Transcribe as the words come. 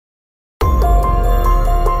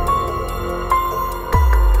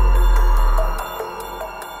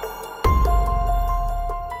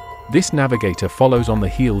This Navigator follows on the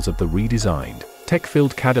heels of the redesigned,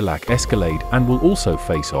 tech-filled Cadillac Escalade and will also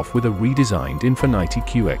face off with a redesigned Infiniti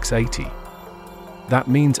QX80. That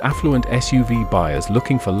means affluent SUV buyers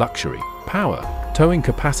looking for luxury, power, towing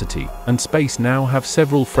capacity, and space now have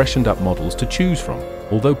several freshened-up models to choose from,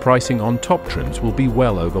 although pricing on top trims will be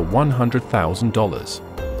well over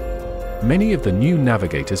 $100,000. Many of the new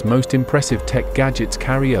Navigator's most impressive tech gadgets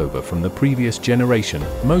carry over from the previous generation,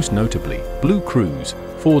 most notably BlueCruise,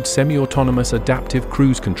 Ford's semi-autonomous adaptive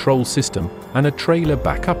cruise control system, and a trailer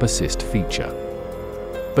backup assist feature.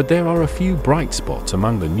 But there are a few bright spots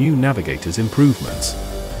among the new Navigator's improvements.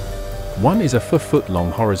 One is a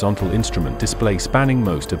 4-foot-long horizontal instrument display spanning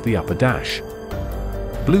most of the upper dash.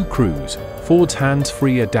 BlueCruise, Ford's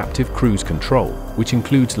hands-free adaptive cruise control, which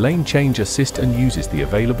includes lane change assist and uses the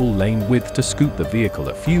available lane width to scoot the vehicle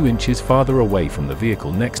a few inches farther away from the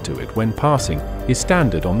vehicle next to it when passing, is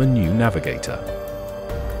standard on the new Navigator.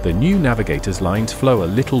 The new Navigator's lines flow a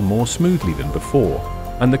little more smoothly than before,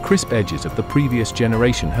 and the crisp edges of the previous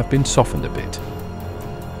generation have been softened a bit.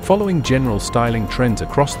 Following general styling trends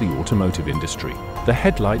across the automotive industry, the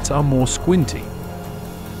headlights are more squinty.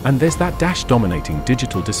 And there's that dash-dominating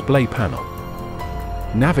digital display panel.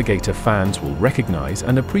 Navigator fans will recognize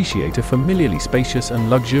and appreciate a familiarly spacious and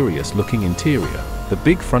luxurious-looking interior, the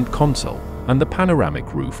big front console, and the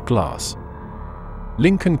panoramic roof glass.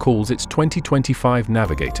 Lincoln calls its 2025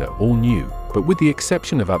 Navigator all new, but with the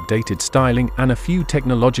exception of updated styling and a few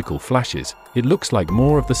technological flashes, it looks like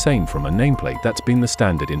more of the same from a nameplate that's been the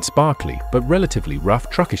standard in sparkly but relatively rough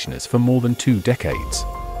truckishness for more than 2 decades.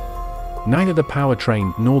 Neither the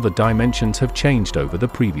powertrain nor the dimensions have changed over the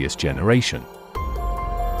previous generation.